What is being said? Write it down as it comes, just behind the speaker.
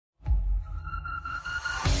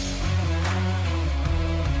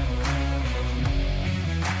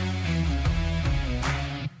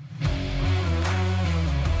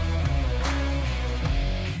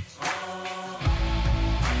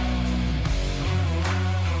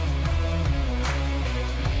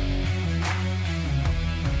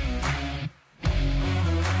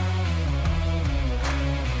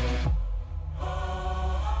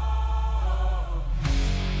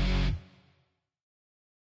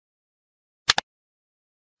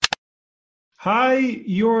Hi,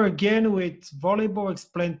 you're again with Volleyball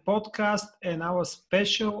Explained podcast and our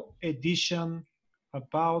special edition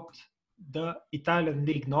about the Italian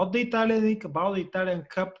League. Not the Italian League, about the Italian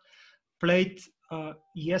Cup played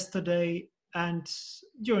yesterday and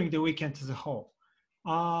during the weekend as a whole.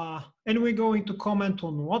 And we're going to comment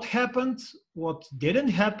on what happened, what didn't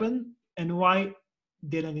happen, and why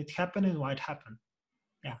didn't it happen and why it happened.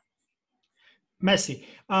 Yeah. Messi.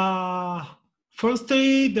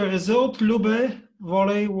 Firstly, the result, Lube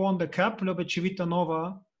Volley won the cup. Lube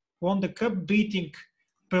Civitanova won the cup, beating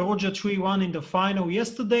Perugia 3-1 in the final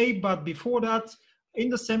yesterday. But before that, in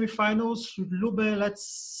the semifinals, Lube,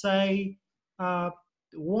 let's say,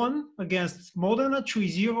 won against Modena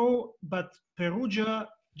 3-0, but Perugia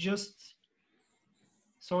just,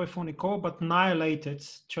 sorry for Nicole, but annihilated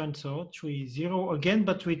Trento 3-0 again,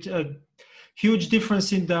 but with a huge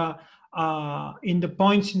difference in the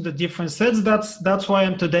points in the different sets. That's why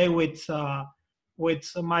I'm today with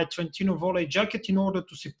my Trentino volley jacket in order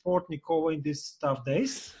to support Nicola in these tough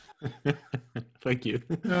days. Thank you.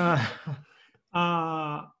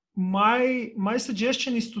 My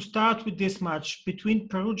suggestion is to start with this match between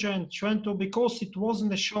Perugia and Trento because it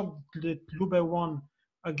wasn't a shock that Lube won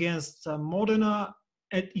against Modena.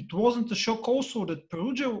 It wasn't a shock also that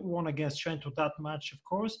Perugia won against Trento that match, of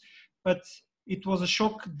course, but it was a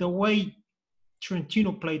shock the way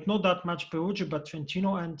Trentino played, not that much Perugia, but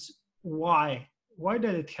Trentino, and why? Why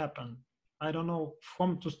did it happen? I don't know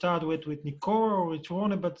from to start with Nicola or with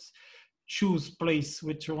Ronnie, but choose please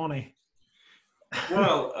with Ronnie.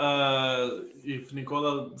 Well, if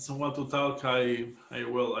Nicola doesn't want to talk, I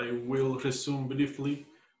will resume briefly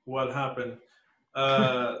what happened.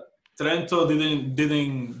 Trento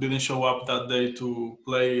didn't show up that day to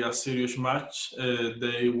play a serious match.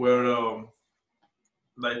 They were,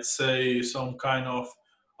 let's say, some kind of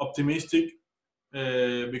optimistic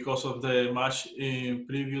because of the match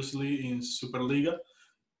previously in Superliga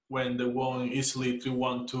when they won easily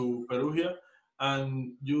 3-1 to Perugia.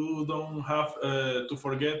 And you don't have to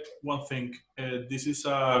forget one thing. This is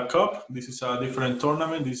a cup. This is a different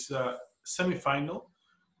tournament. This is a semi-final,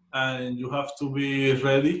 and you have to be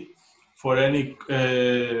ready for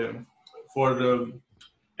anything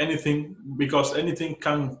because anything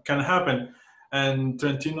can happen. And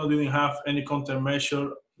Trentino didn't have any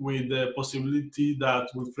countermeasure with the possibility that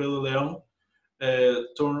Wilfredo Leon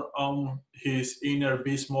turn on his inner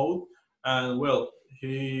beast mode, and well,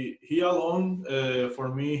 he alone, for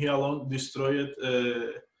me, he alone destroyed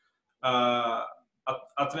a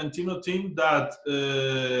Trentino team that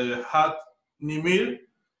had Nimir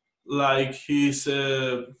like his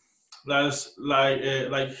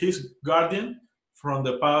like his guardian from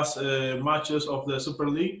the past matches of the Super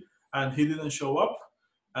League, and he didn't show up,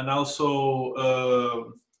 and also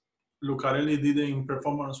Lucarelli didn't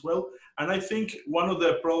perform as well. And I think one of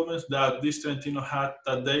the problems that this Trentino had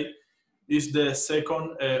that day is the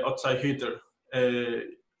second outside hitter.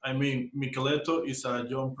 I mean, Micheletto is a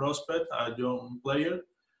young prospect, a young player,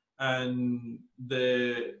 and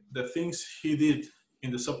the things he did in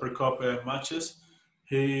the Super Cup matches,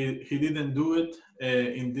 he didn't do it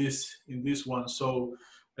in this one. So,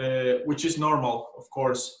 which is normal, of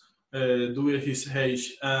course, due to his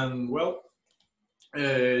age. And well,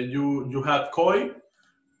 you had Koi.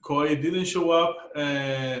 Koi didn't show up.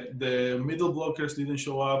 The middle blockers didn't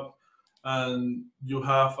show up, and you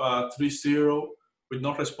have a 3-0 with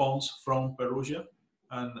no response from Perugia.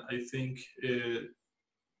 And I think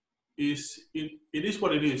it is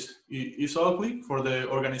what it is. It's ugly for the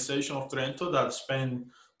organization of Trento that spent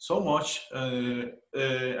so much and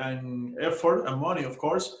effort and money, of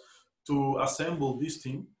course, to assemble this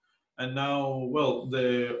team. And now, well,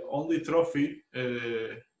 the only trophy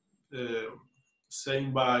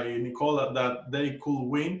saying by Nicola that they could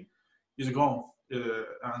win is gone.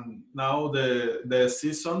 And now the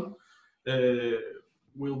season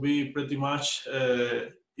will be pretty much,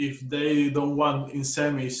 if they don't want in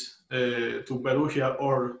semis to Perugia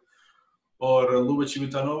or Lube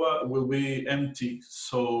Civitanova, will be empty.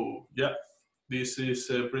 So yeah, this is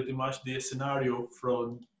pretty much the scenario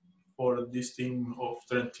for this team of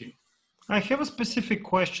Trentino. I have a specific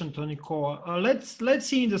question to Nicola. Let's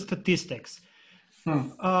see in the statistics.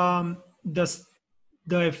 The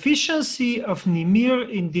efficiency of Nimir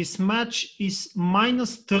in this match is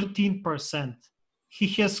minus 13%. He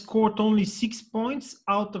has scored only 6 points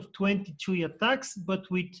out of 23 attacks, but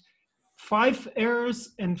with 5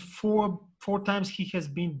 errors and four times he has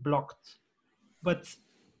been blocked. But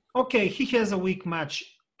okay, he has a weak match,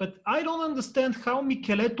 but I don't understand how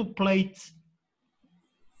Micheletto played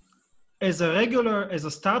as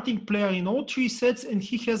a starting player in all 3 sets, and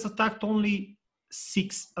he has attacked only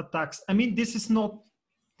 6 attacks. I mean, this is not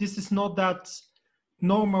that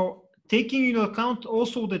normal. Taking into account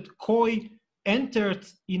also that Koi entered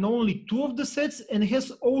in only 2 of the sets and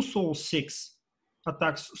has also 6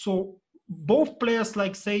 attacks. So both players,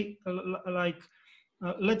 let's say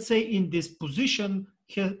in this position,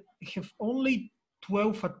 have only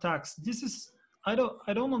 12 attacks. This is I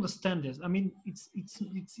don't understand this. I mean,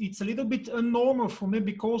 it's a little bit abnormal for me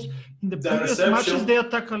because in the previous matches they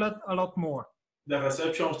attack a lot more. The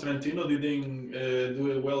reception of Trentino didn't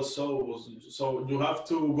do it well, so you have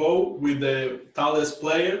to go with the tallest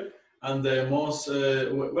player and the most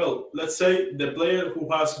let's say the player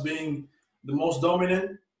who has been the most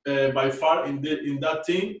dominant by far in that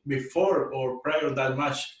team before or prior to that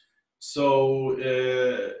match. So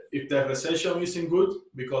if the reception isn't good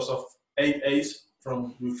because of 8 ace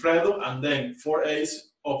from Wilfredo and then 4 ace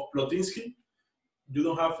of Plotinski, you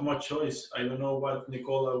don't have much choice. I don't know what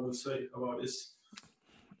Nicola will say about this.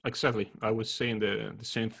 Exactly. I was saying the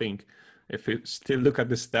same thing. If you still look at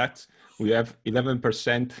the stats, we have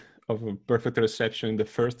 11% of a perfect reception in the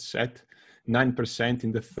first set, 9%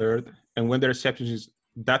 in the third. And when the reception is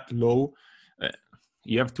that low,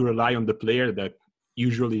 you have to rely on the player that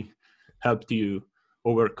usually helped you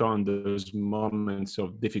overcome those moments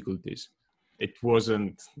of difficulties. It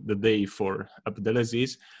wasn't the day for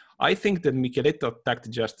Abdelaziz. I think that Micheletto attacked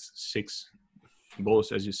just 6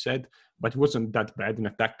 balls, as you said, but it wasn't that bad in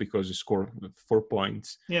attack because he scored 4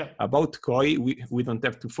 points. Yeah. About Koi, we don't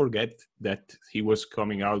have to forget that he was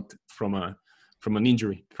coming out from an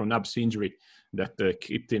injury, from an abs injury that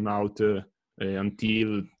kept him out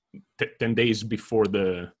until 10 days before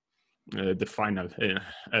the final,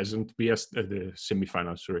 hasn't been the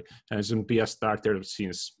semi-final. Sorry, hasn't been a starter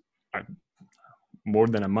since more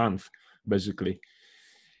than a month, basically.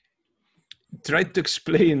 Try to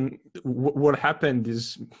explain what happened.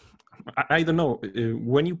 Is I don't know.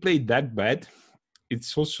 When you play that bad,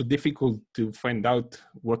 it's also difficult to find out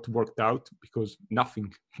what worked out because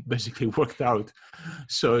nothing basically worked out.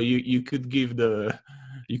 So you could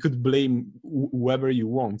blame whoever you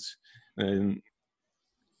want.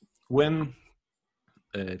 When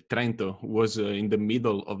Trento was in the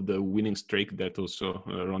middle of the winning streak that also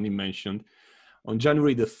Ronnie mentioned, on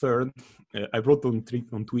January the 3rd, I wrote on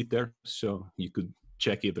Twitter, so you could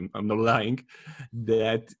check it, I'm not lying,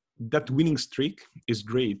 that winning streak is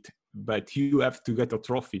great, but you have to get a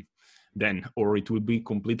trophy then, or it will be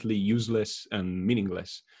completely useless and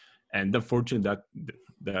meaningless. And unfortunately,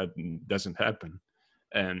 that doesn't happen.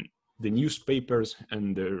 And the newspapers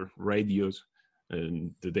and the radios,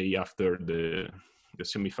 the day after the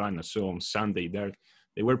semifinal, so on Sunday,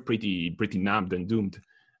 they were pretty numbed and doomed.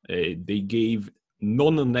 They gave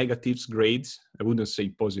non-negatives grades. I wouldn't say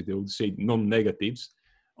positive, I would say non-negatives,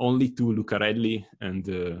 only to Lucarelli and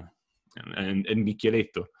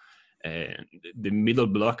Micheletto. The middle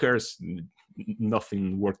blockers,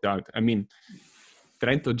 nothing worked out. I mean,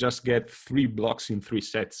 Trento just get 3 blocks in 3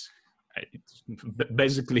 sets.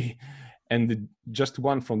 Basically, and just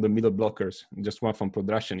one from the middle blockers, just one from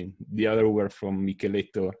Podrashanin. The other were from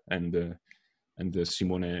Micheletto and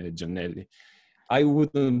Simone Giannelli. I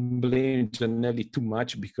wouldn't blame Giannelli too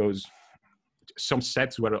much because some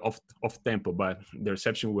sets were off tempo, but the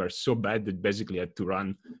reception were so bad that basically had to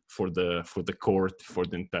run for the court for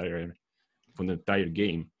the entire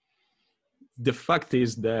game. The fact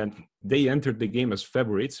is that they entered the game as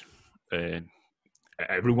favorites.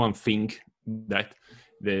 Everyone think that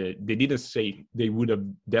they didn't say they would have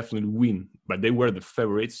definitely win, but they were the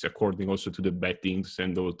favorites according also to the bettings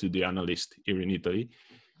and also to the analysts here in Italy.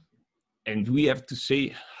 And we have to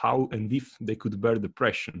say how and if they could bear the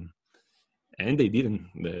pressure. And they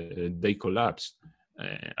didn't. They collapsed.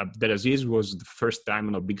 Abdelaziz was the first time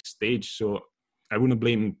on a big stage, so I wouldn't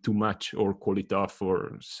blame him too much or call it off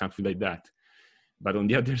or something like that. But on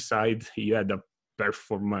the other side, he had a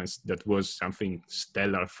performance that was something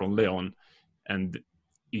stellar from Leon. And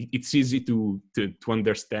it's easy to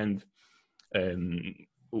understand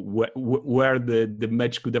where the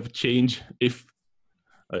match could have changed if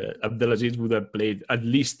Abdelaziz would have played at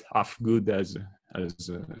least half good as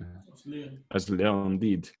Leon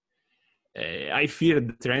did. I fear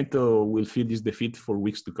that Trento will feel this defeat for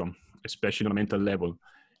weeks to come, especially on a mental level,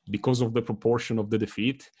 because of the proportion of the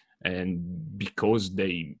defeat and because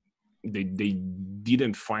they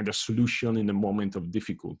didn't find a solution in the moment of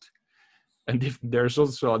difficulty. And if there's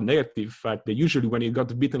also a negative fact that usually when you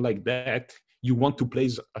got beaten like that, you want to play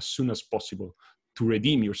as soon as possible to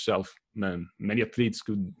redeem yourself. Man, many athletes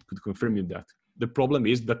could confirm you that. The problem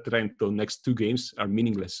is that Trento next 2 games are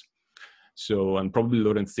meaningless. So, and probably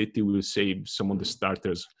Lorenzetti will save some of the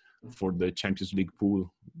starters for the Champions League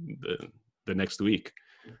pool the the next week.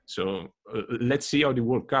 So let's see how they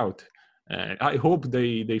work out. I hope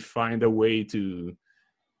they find a way to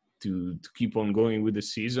keep on going with the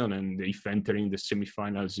season, and if entering the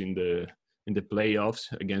semifinals in the playoffs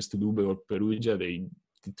against Lube or Perugia, they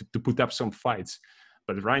to put up some fights.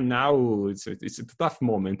 But right now it's a tough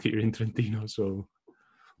moment here in Trentino, so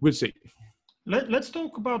we'll see. Let's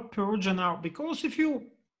talk about Perugia now, because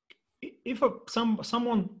if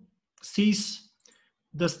someone sees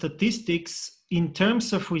the statistics in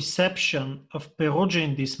terms of reception of Perugia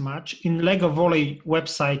in this match, in Lega Volley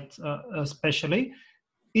website especially,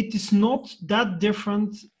 it is not that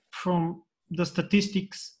different from the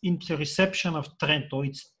statistics in the reception of Trento.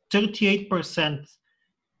 It's 38%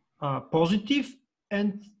 positive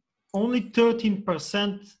and only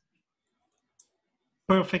 13%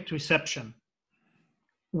 perfect reception.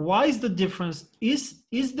 Why is the difference? Is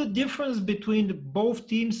the difference between both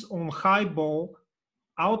teams on high ball,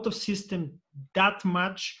 out of system, that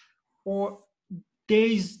much, or there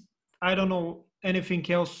is, I don't know, anything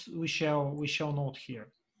else we shall note here?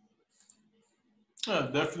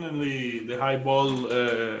 Definitely the high ball.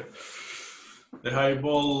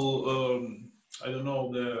 I don't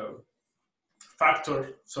know, the factor.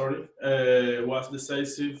 Sorry, was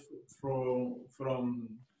decisive from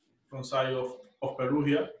side of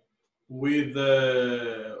Perugia with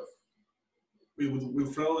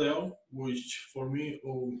Wilfredo Leon, which for me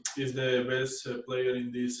is the best player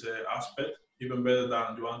in this aspect, even better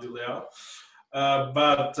than Joan Di Leal.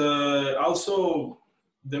 But also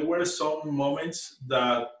there were some moments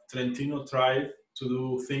that Trentino tried to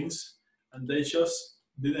do things, and they just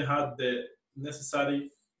didn't have the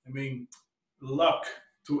necessary, luck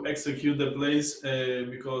to execute the plays,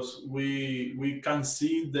 because we can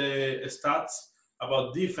see the stats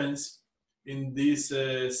about defense in this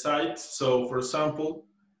site. So, for example,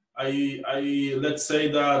 I let's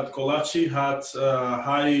say that Colaci had a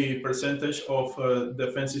high percentage of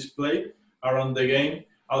defensive play around the game.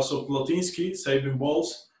 Also, Plotinski saving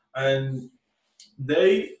balls, and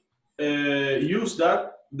they use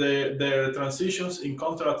that their transitions in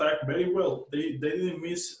counter-attack very well. They didn't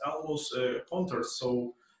miss almost counters.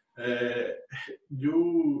 So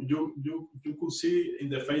you could see in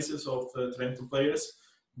the faces of the Trento players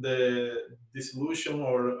the disillusion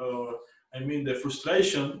or the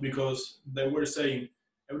frustration, because they were saying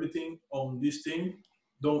everything on this team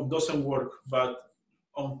doesn't work. But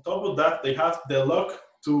on top of that, they have the luck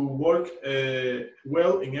to work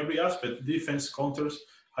well in every aspect: defense, counters,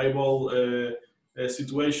 high ball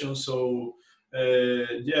situations. So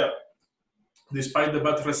despite the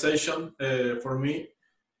bad recession, for me,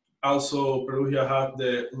 also Perugia had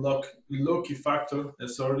the lucky factor.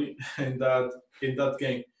 In that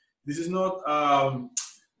game. This is not,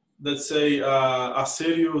 let's say, a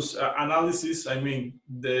serious analysis.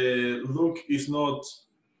 The luck is not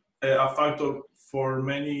a factor for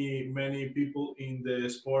many people in the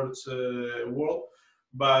sports world,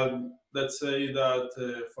 but let's say that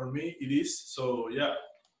for me it is. So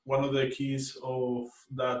one of the keys of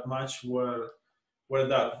that match were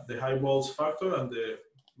that the high balls factor and the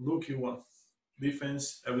lucky one,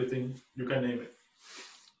 defense, everything you can name it.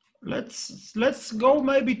 Let's go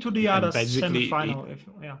maybe to the other semi-final.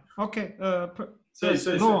 Okay.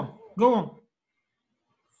 Go on.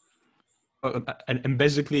 And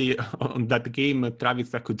basically on that game,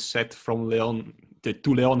 Travica could set from Leon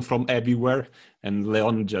to Leon from everywhere, and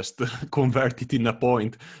Leon just converted in a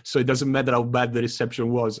point. So it doesn't matter how bad the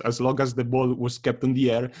reception was, as long as the ball was kept in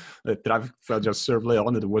the air, Travica just served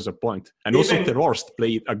Leon, and it was a point. And also Terhorst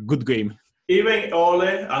played a good game. Even Ole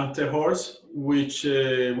and Terhorst, which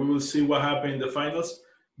we will see what happened in the finals,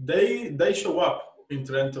 they show up in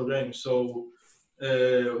Trento games. So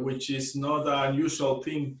which is not an unusual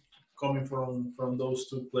thing coming from those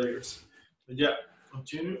two players. But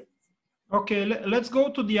continue. Okay, let's go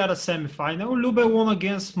to the other semi-final. Lube won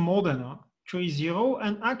against Modena 3-0,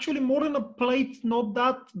 and actually Modena played not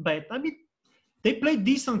that bad. They played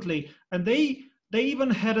decently, and they even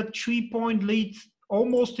had a 3-point lead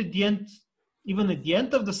almost at the end, even at the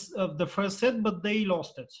end of the first set, but they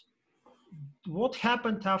lost it. What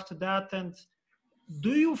happened after that, and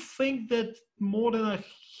do you think that Modena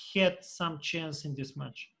had some chance in this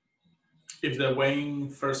match? If they win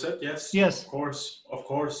first set, yes. Yes. Of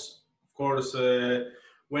course.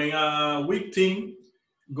 When a weak team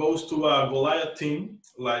goes to a Goliath team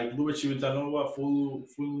like Lube Civitanova, full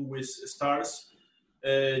with stars,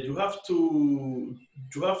 you have to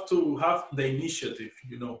have the initiative,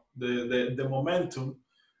 the momentum,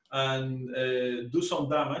 and do some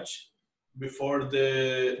damage before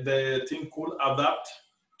the team could adapt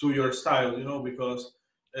to your style, because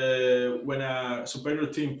when a superior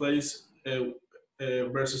team plays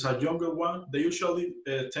versus a younger one, they usually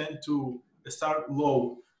tend to start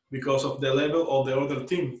low because of the level of the other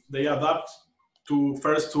team. They adapt to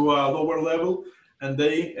first to a lower level, and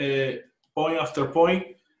they point after point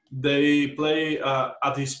they play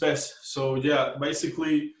at his best. So yeah,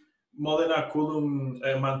 basically Modena couldn't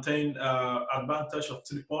maintain advantage of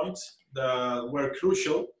 3 points that were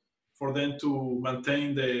crucial for them to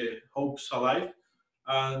maintain the hopes alive.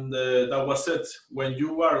 And that was it. When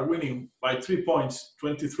you are winning by 3 points,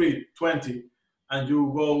 23-20, and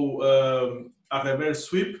you go a reverse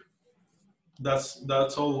sweep, that's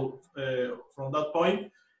all. From that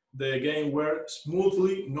point, the game were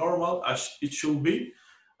smoothly normal as it should be,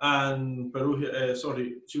 and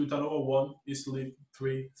Civitanova won easily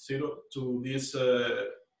 3-0 to this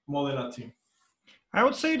Modena team. I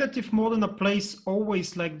would say that if Modena plays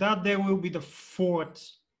always like that, they will be the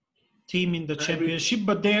fourth team in the championship,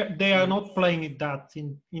 but they are not playing it that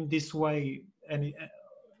in this way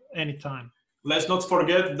anytime. Let's not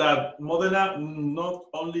forget that Modena not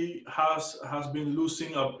only has been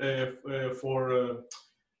losing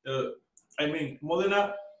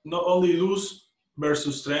Modena not only lose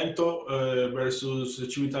versus Trento, versus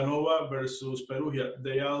Civitanova, versus Perugia.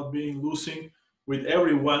 They are being losing with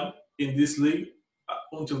everyone in this league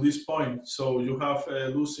until this point. So you have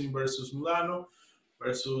losing versus Milano,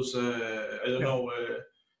 versus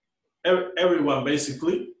everyone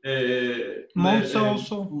basically. Monza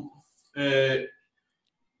also. The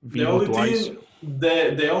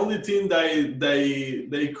only team they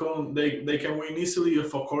can win easily,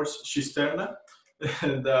 of course, Cisterna.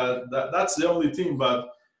 That's the only team, but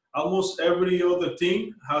almost every other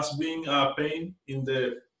team has been a pain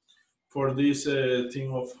for this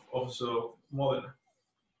team of Modena.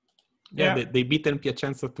 Yeah, they beaten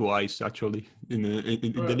Piacenza twice actually in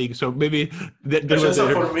the league. So maybe Piacenza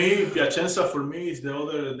for me is the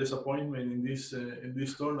other disappointment in this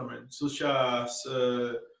tournament, such as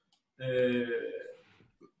 $1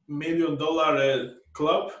 million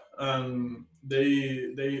club, and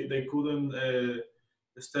they couldn't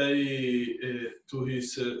stay to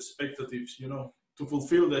his expectations, to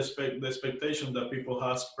fulfill the expectation that people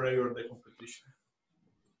has prior the competition.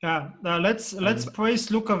 Yeah, let's praise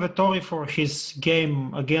Luca Vettori for his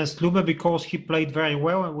game against Lube, because he played very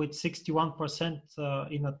well with 61%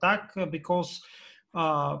 in attack. Because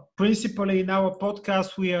principally in our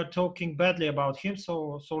podcast we are talking badly about him,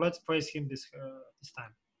 so let's praise him this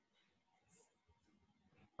time.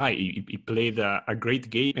 He played a great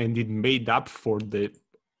game, and it made up for the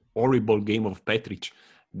horrible game of Petric.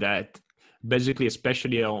 That basically,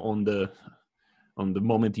 especially on the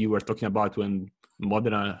moment you were talking about when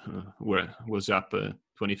Modena was up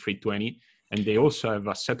 23-20, and they also have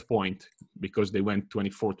a set point because they went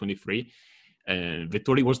 24-23.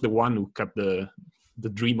 Vettori was the one who kept the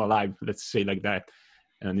dream alive, let's say like that.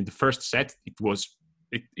 And in the first set, it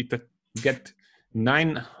get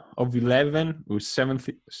 9 of 11 with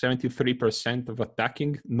 73% of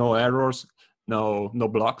attacking, no errors, no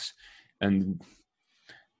blocks, and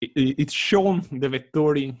it's shown the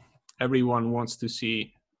Vettori everyone wants to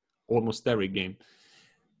see almost every game.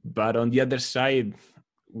 But on the other side,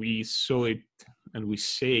 we saw it and we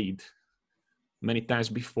said many times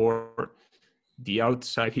before, the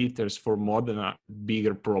outside hitters for Modena,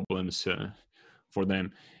 bigger problems for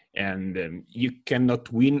them. And you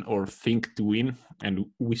cannot win or think to win. And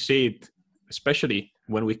we say it, especially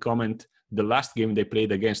when we comment the last game they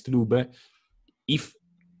played against Lube. If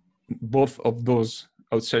both of those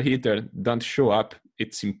outside hitters don't show up,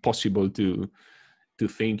 it's impossible to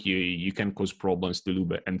think you can cause problems to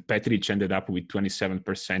Lube. And Petric ended up with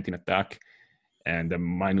 27% in attack and a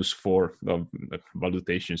 -4 of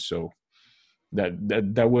valuation. So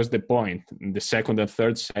that was the point. In the second and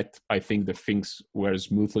third set, I think the things were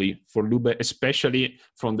smoothly for Lube, especially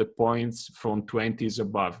from the points from 20s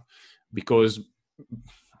above, because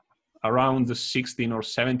around the 16 or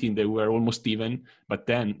 17 they were almost even. But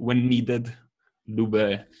then when needed,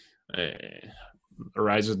 Lube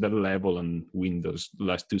rises the level and win those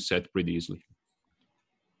last two sets pretty easily.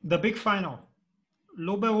 The big final,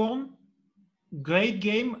 Lube won. Great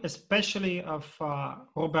game, especially of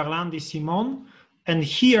Roberlan Di Simon. And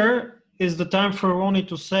here is the time for Ronnie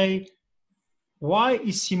to say, why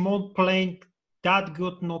is Simon playing that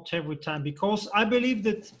good not every time? Because I believe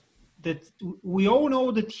that we all know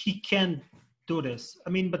that he can do this.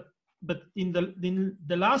 I mean, but in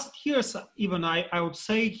the last years, even I would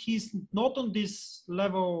say he's not on this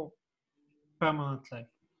level permanently.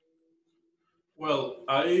 Well,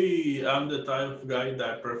 I am the type of guy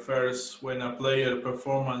that prefers when a player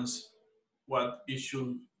performance what it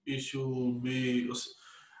should be.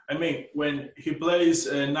 I mean, when he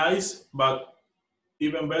plays nice, but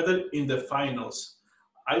even better in the finals.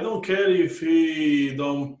 I don't care if he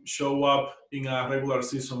don't show up in a regular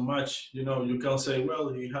season match. You can say, well,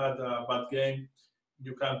 he had a bad game.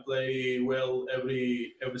 You can play well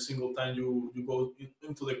every single time you go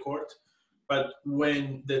into the court. But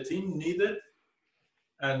when the team needed,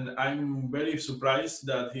 and I'm very surprised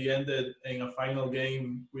that he ended in a final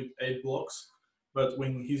game with 8 blocks. But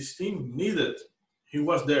when his team needed, he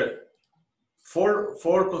was there.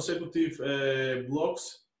 Four consecutive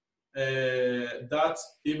blocks that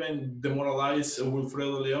even demoralized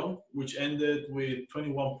Wilfredo Leon, which ended with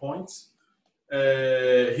 21 points.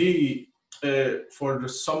 He, for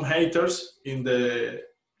some haters in the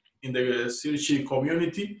Sirchi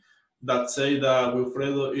community that say that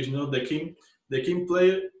Wilfredo is not the king, the king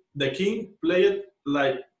played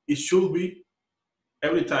like it should be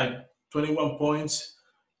every time. 21 points,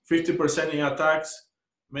 50% in attacks.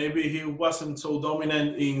 Maybe he wasn't so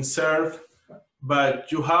dominant in serve,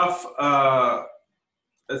 but you have,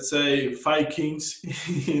 let's say, 5 kings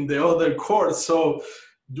in the other court, so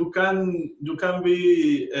you can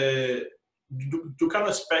be you can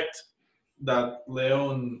expect that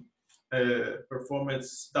Leon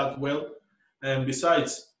performs that well. And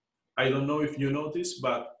besides, I don't know if you noticed,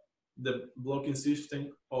 but the blocking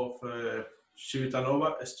system of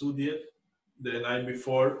Civitanova studied the night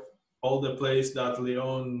before all the plays that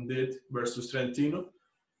Leon did versus Trentino,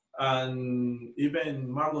 and even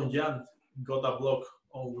Marlon Jan got a block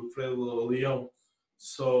on Wilfredo Leon.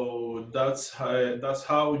 So that's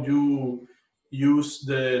how you use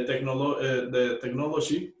the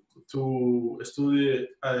technology to study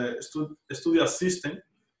a system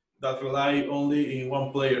that rely only in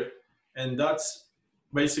one player, and that's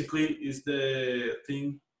basically is the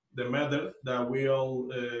thing, the matter that we all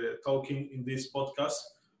talking in this podcast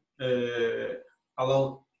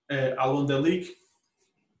along the league,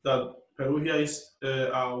 that Perugia is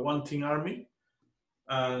a one-team army,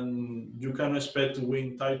 and you can expect to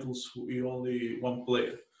win titles with only one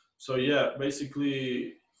player. So yeah,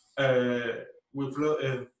 basically,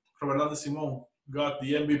 Robert de Simon got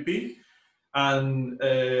the MVP, and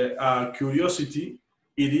a curiosity,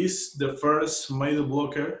 it is the first middle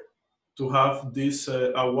blocker to have this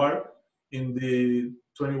award in the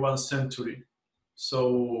 21st century.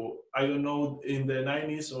 So I don't know in the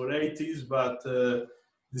 90s or 80s, but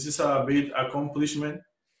this is a big accomplishment,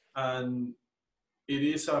 and it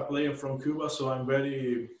is a player from Cuba. So I'm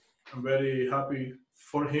very happy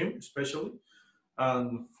for him, especially,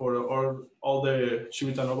 and for all the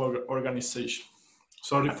Civitanova organization.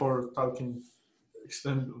 Sorry for talking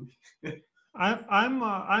extendedly.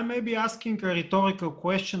 I may be asking a rhetorical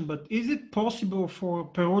question, but is it possible for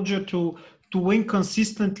Perugia to win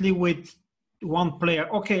consistently with one player?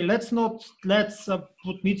 Okay, let's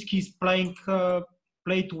Putnitsky's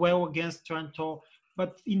played well against Trento,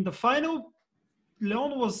 but in the final,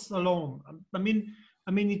 Leon was alone. I mean,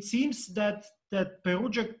 it seems that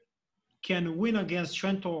Perugia can win against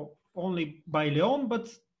Trento only by Leon, but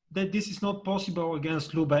that this is not possible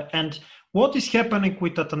against Lube. And what is happening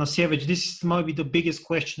with Atanasievich? This is maybe the biggest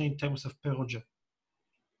question in terms of Perugia.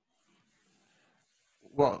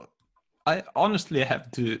 Well, I honestly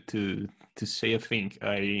have to say, I think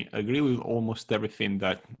I agree with almost everything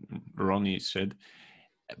that Ronnie said,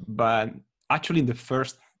 but actually in the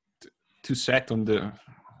first 2 sets of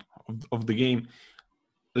the game,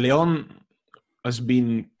 Leon has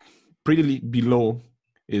been pretty below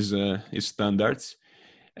his standards,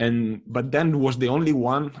 but then was the only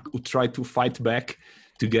one who tried to fight back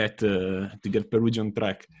to get Perugia on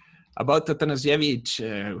track. About Atanasievich,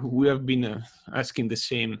 we have been asking the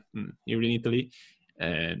same here in Italy,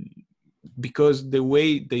 because the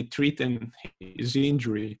way they treat his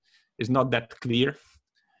injury is not that clear.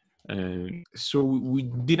 So we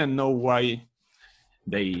didn't know why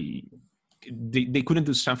they couldn't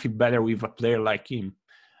do something better with a player like him.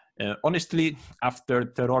 Honestly, after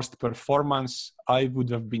Terorst's performance, I would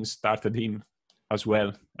have been started him as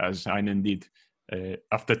well as Heinen did.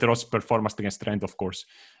 After Terorst's performance against Trent, of course,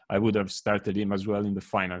 I would have started him as well in the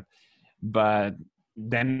final. But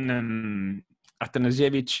then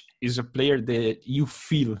Atanasievich is a player that you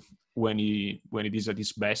feel when it is at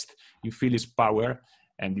his best. You feel his power,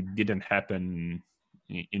 and it didn't happen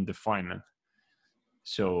in the final.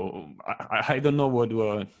 So I don't know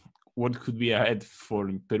what could be ahead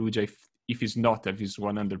for Perugia if he's not at his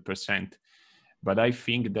 100%. But I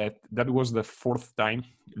think that was the 4th time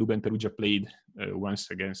Lube and Perugia played one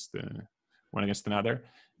against another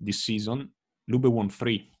this season. Lube won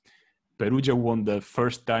 3. Perugia won the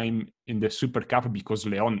first time in the Super Cup because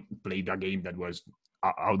Leon played a game that was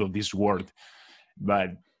out of this world.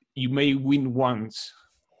 But you may win once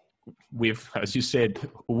with, as you said,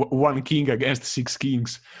 one king against 6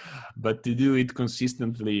 kings, but to do it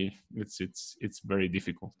consistently, it's very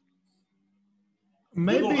difficult.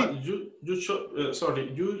 Maybe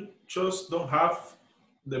you just don't have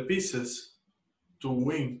the pieces to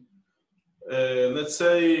win. Let's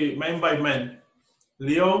say man by man.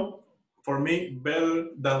 Leon, for me, better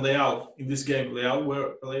than Leal in this game. Leal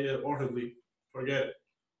were played horribly. Forget it.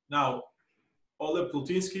 Now, Ole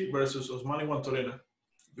Plutinsky versus Osmani Guantorena.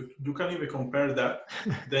 You can't even compare that.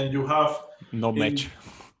 Then you have match.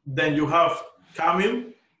 Then you have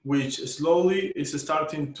Camille, which slowly is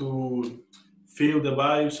starting to feel the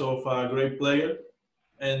vibes of a great player.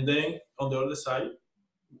 And then on the other side,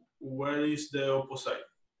 where is the opposite?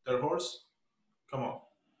 Their horse? Come on.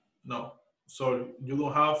 No. Sorry, you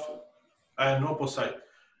don't have an opposite.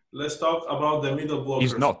 Let's talk about the middle blockers.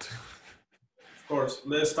 He's not. Of course.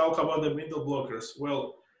 Let's talk about the middle blockers.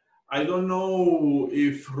 Well, I don't know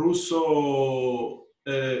if Russo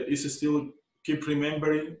is still keep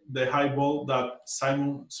remembering the high ball that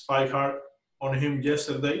Simon spiked hard on him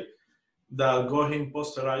yesterday that got him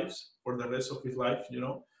posterized for the rest of his life, you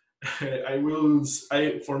know.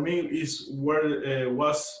 For me, is where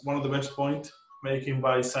was one of the best points making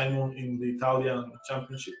by Simon in the Italian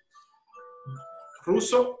championship.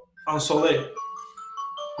 Russo and Solé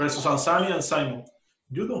versus Ansani and Simon.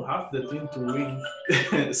 You don't have the team to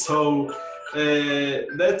win. So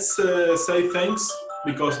let's say thanks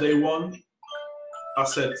because they won a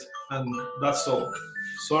set, and that's all.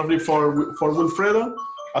 Sorry for Wilfredo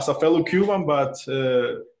as a fellow Cuban, but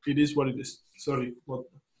it is what it is. Sorry, what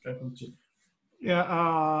can I continue?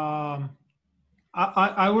 Yeah,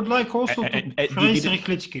 I would like also to praise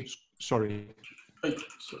Rychlitsky. Sorry.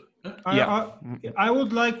 I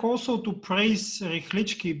would like also to praise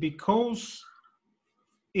Rychlitsky because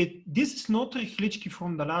this is not Rychlitsky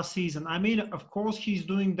from the last season. I mean, of course, he's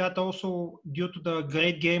doing that also due to the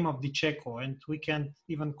great game of Di Cecco, and we can't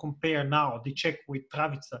even compare now Di Cecco with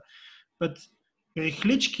Travica. But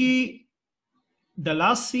Rychlitsky, the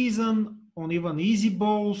last season, on even easy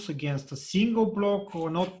balls against a single block or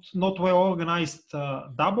not well organized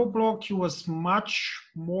double block, he was much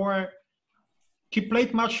more. He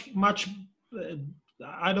played much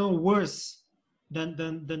I don't know, worse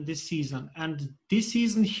than this season. And this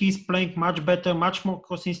season he's playing much better, much more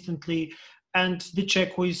consistently. And Di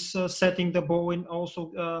Cecco is setting the ball, and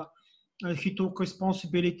also he took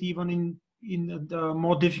responsibility even in the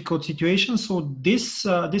more difficult situations. So this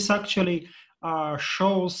actually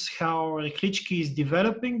shows how Rychlitsky is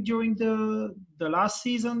developing during the last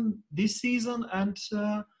season, this season,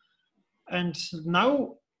 and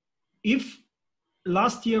now, if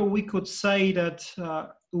last year we could say that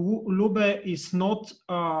Lube is not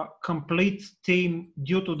a complete team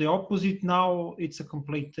due to the opposite, now it's a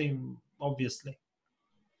complete team, obviously.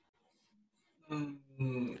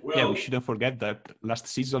 Yeah, we shouldn't forget that last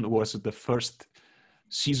season was the first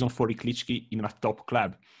season for Rychlitsky in a top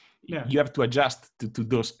club. Yeah. You have to adjust to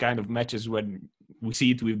those kind of matches when we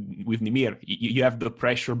see it with Nimir. You have the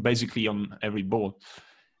pressure basically on every ball.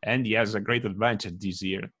 And he has a great advantage this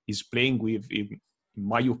year. He's playing with, in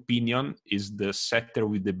my opinion, is the setter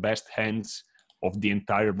with the best hands of the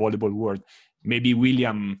entire volleyball world. Maybe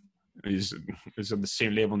William is on the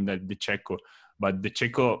same level that Di Cecco, but Di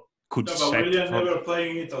Cecco could set... But William never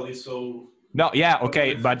played in Italy, so... No, yeah,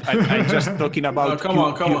 okay, but I'm just talking about come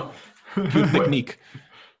on. Pure technique.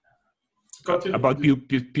 About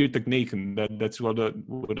pure technique, and that's what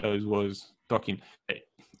I was talking.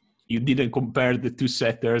 You didn't compare the two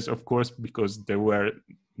setters, of course, because there were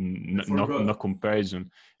no comparison.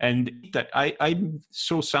 And I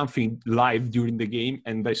saw something live during the game,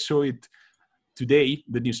 and I saw it today.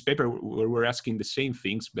 The newspaper were asking the same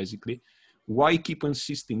things, basically. Why keep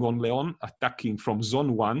insisting on Leon attacking from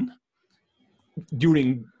zone 1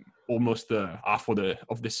 during almost half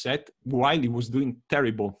of the set, while he was doing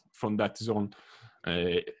terrible from that zone?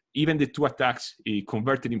 Even the 2 attacks he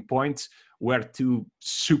converted in points were 2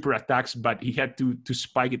 super attacks, but he had to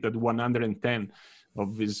spike it at 110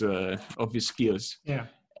 of his skills. Yeah.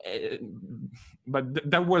 But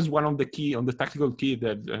that was one of the key, on the tactical key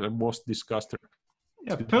that most discussed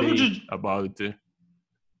Perugia about.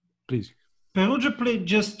 Please. Perugia play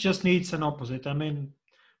just needs an opposite. I mean,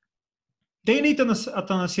 they need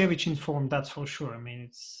Atanasievich in form, that's for sure. I mean,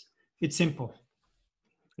 it's simple.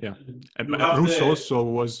 Yeah, and Russo also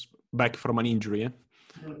was back from an injury,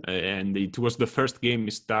 and it was the first game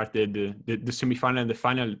he started. The semi-final and the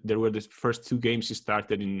final, there were the first 2 games he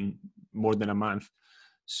started in more than a month.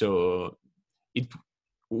 So it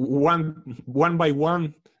one by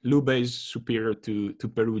one, Lube is superior to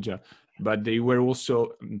Perugia. but they were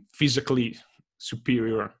also physically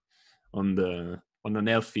superior on an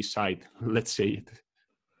healthy side, let's say it.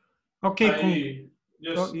 Okay,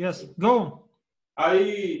 yes, go.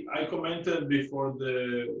 I commented before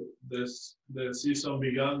the season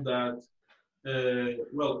began that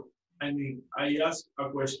I asked a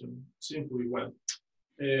question simply: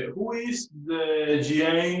 who is the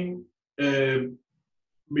GM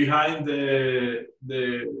behind the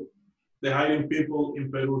hiring people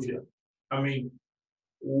in Perugia? I mean,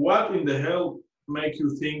 what in the hell make you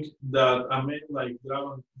think that a man like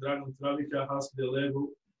Dragan Travica has the level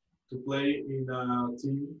to play in a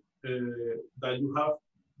team that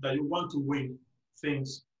you want to win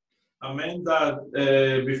things? A man that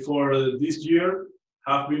before this year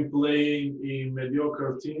have been playing in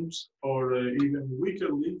mediocre teams or even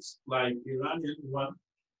weaker leagues like Iranian one.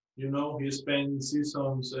 You know, he spent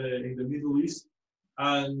seasons in the Middle East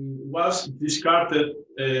and was discarded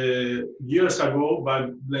years ago by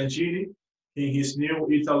Blengini in his new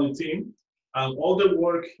Italy team. And all the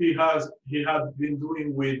work he had been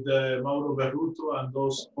doing with Mauro Berruto and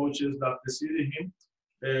those coaches that preceded him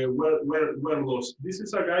were lost. This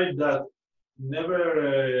is a guy that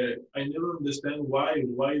I never understand why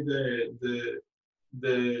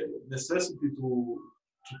the necessity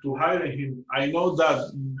to hire him. I know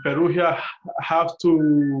that Perugia had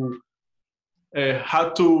to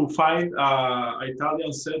find an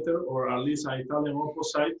Italian setter or at least an Italian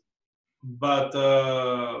opposite, but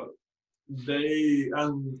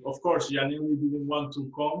and of course Giannelli didn't want to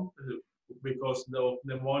come because of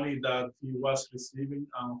the money that he was receiving,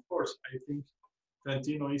 and of course I think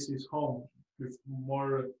Trentino is his home with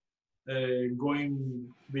more going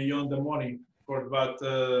beyond the money. But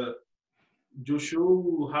you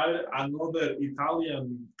should hire another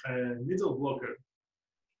Italian middle blocker.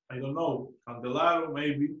 I don't know, Candelaro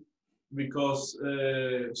maybe, because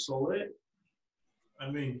Solé, I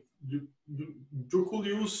mean, you could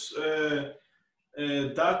use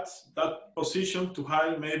that position to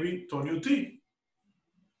hire maybe Tonuti.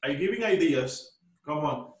 I'm giving ideas. Come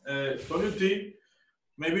on, Tonuti,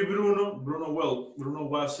 maybe Bruno. Bruno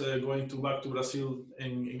was going back to Brazil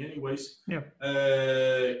in any ways. Yeah.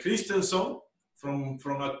 Christensen from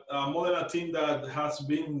a Modena team that has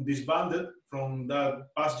been disbanded from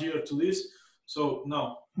that past year to this. So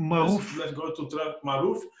no, let's go to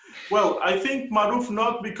Maruf. Well, I think Maruf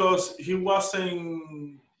not because he was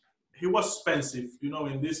expensive. You know,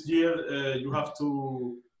 in this year you have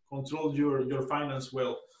to control your finance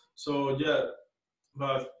well. So yeah,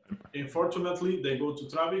 but unfortunately they go to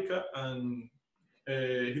Travica and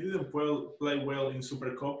he didn't play well in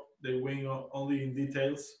Super Cup. They win only in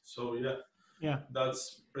details. So yeah,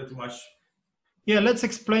 that's pretty much. Yeah, let's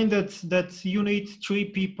explain that you need 3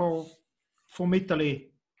 people from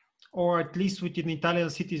Italy, or at least with an Italian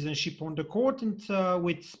citizenship on the court. And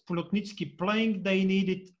with Plotnitsky playing, they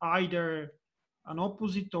needed either an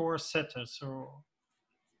opposite or a setter. So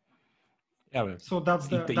that's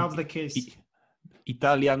the case.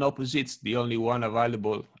 Italian opposites, the only one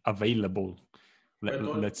available.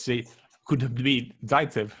 Let's say could be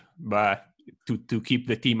Zaitsev, but to keep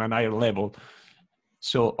the team on higher level.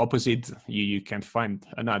 So opposite, you can't find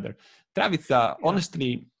another. Travica,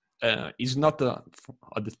 honestly, is not at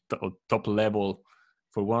the top level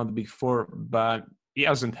for one of the big four, but he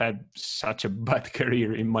hasn't had such a bad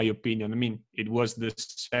career, in my opinion. I mean, it was the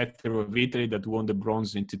setter of Italy that won the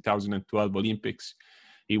bronze in 2012 Olympics.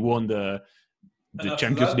 He won the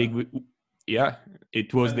Champions League. Yeah,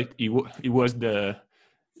 it was the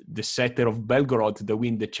setter of Belgorod that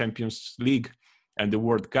win the Champions League and the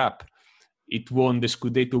World Cup. It won the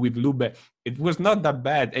Scudetto with Lube. It was not that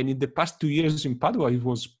bad. And in the past 2 years in Padua, he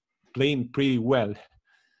was playing pretty well.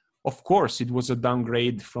 Of course, it was a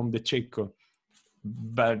downgrade from the Cecco.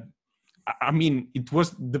 But, I mean, it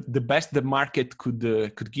was the best the market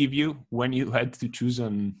could give you when you had to choose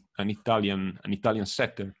an Italian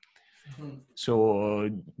setter. Mm-hmm. So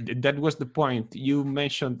that was the point. You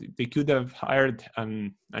mentioned they could have hired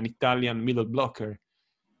an Italian middle blocker.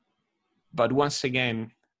 But once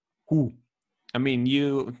again, who? I mean,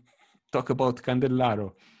 you talk about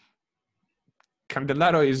Candelaro.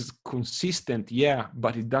 Candelaro is consistent, yeah,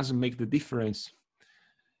 but it doesn't make the difference.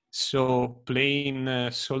 So playing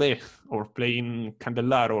Solé or playing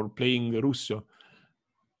Candelaro or playing Russo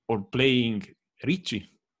or playing Ricci,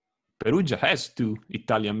 Perugia has 2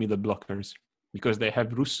 Italian middle blockers because they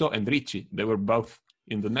have Russo and Ricci. They were both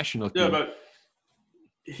in the national team. Yeah, but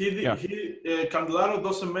Candelaro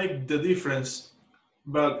doesn't make the difference.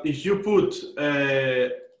 But if you put,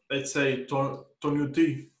 let's say,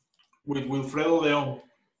 Tonuti with Wilfredo Leon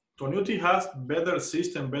Tognuti has better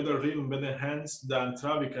system, better rhythm, better hands than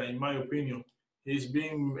Travica, in my opinion. He's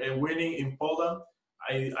been winning in Poland.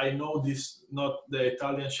 I know this not the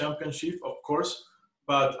Italian championship, of course,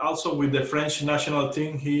 but also with the French national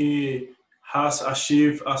team, he has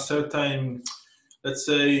achieved a certain, let's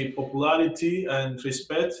say, popularity and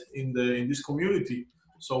respect in this community.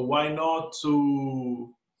 So why not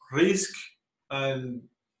to risk and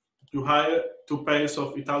to hire two pairs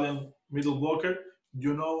of Italian middle blocker?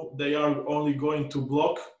 You know they are only going to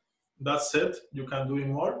block. That's it. You can do it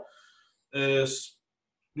more. Uh,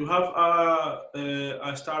 you have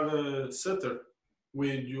a star setter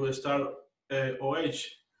with your star OH.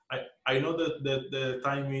 I know that the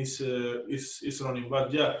time is running,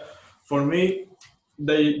 but yeah, for me,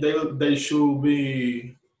 they should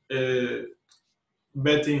be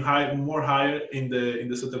betting more higher in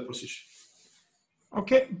the setter position.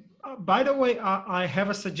 Okay. By the way, I have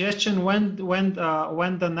a suggestion. When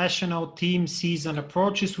the national team season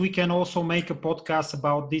approaches, we can also make a podcast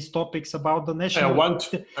about these topics about the national. I want.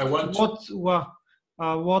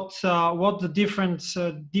 What the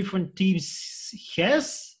different teams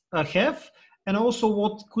have, and also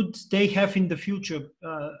what could they have in the future.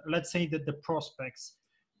 Let's say that the prospects.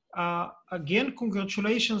 Again,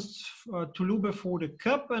 congratulations to Lube for the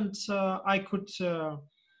cup, and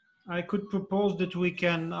I could propose that we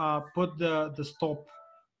can put the stop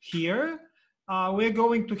here. We're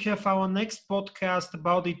going to have our next podcast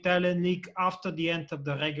about the Italian League after the end of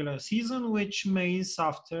the regular season, which means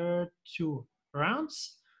after 2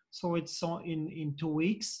 rounds. So it's in 2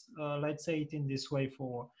 weeks. Let's say it in this way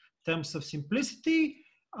for terms of simplicity.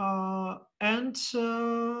 And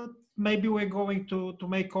maybe we're going to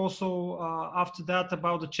make also after that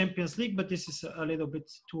about the Champions League, but this is a little bit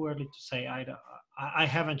too early to say either. I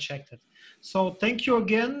haven't checked it. So thank you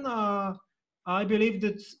again. I believe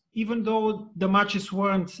that even though the matches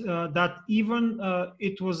weren't that even,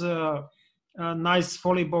 it was a nice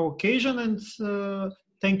volleyball occasion. And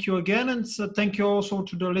thank you again. And thank you also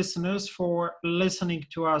to the listeners for listening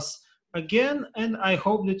to us again. And I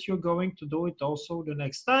hope that you're going to do it also the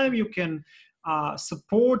next time. You can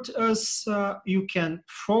support us. You can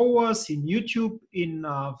follow us in YouTube, in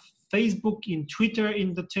Facebook, in Twitter,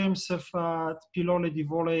 in the terms of Pillole di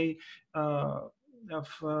Volley, of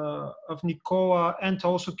Nicola, and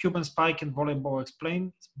also Cuban Spike and Volleyball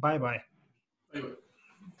Explained. Bye-bye. Bye-bye.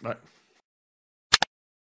 Bye.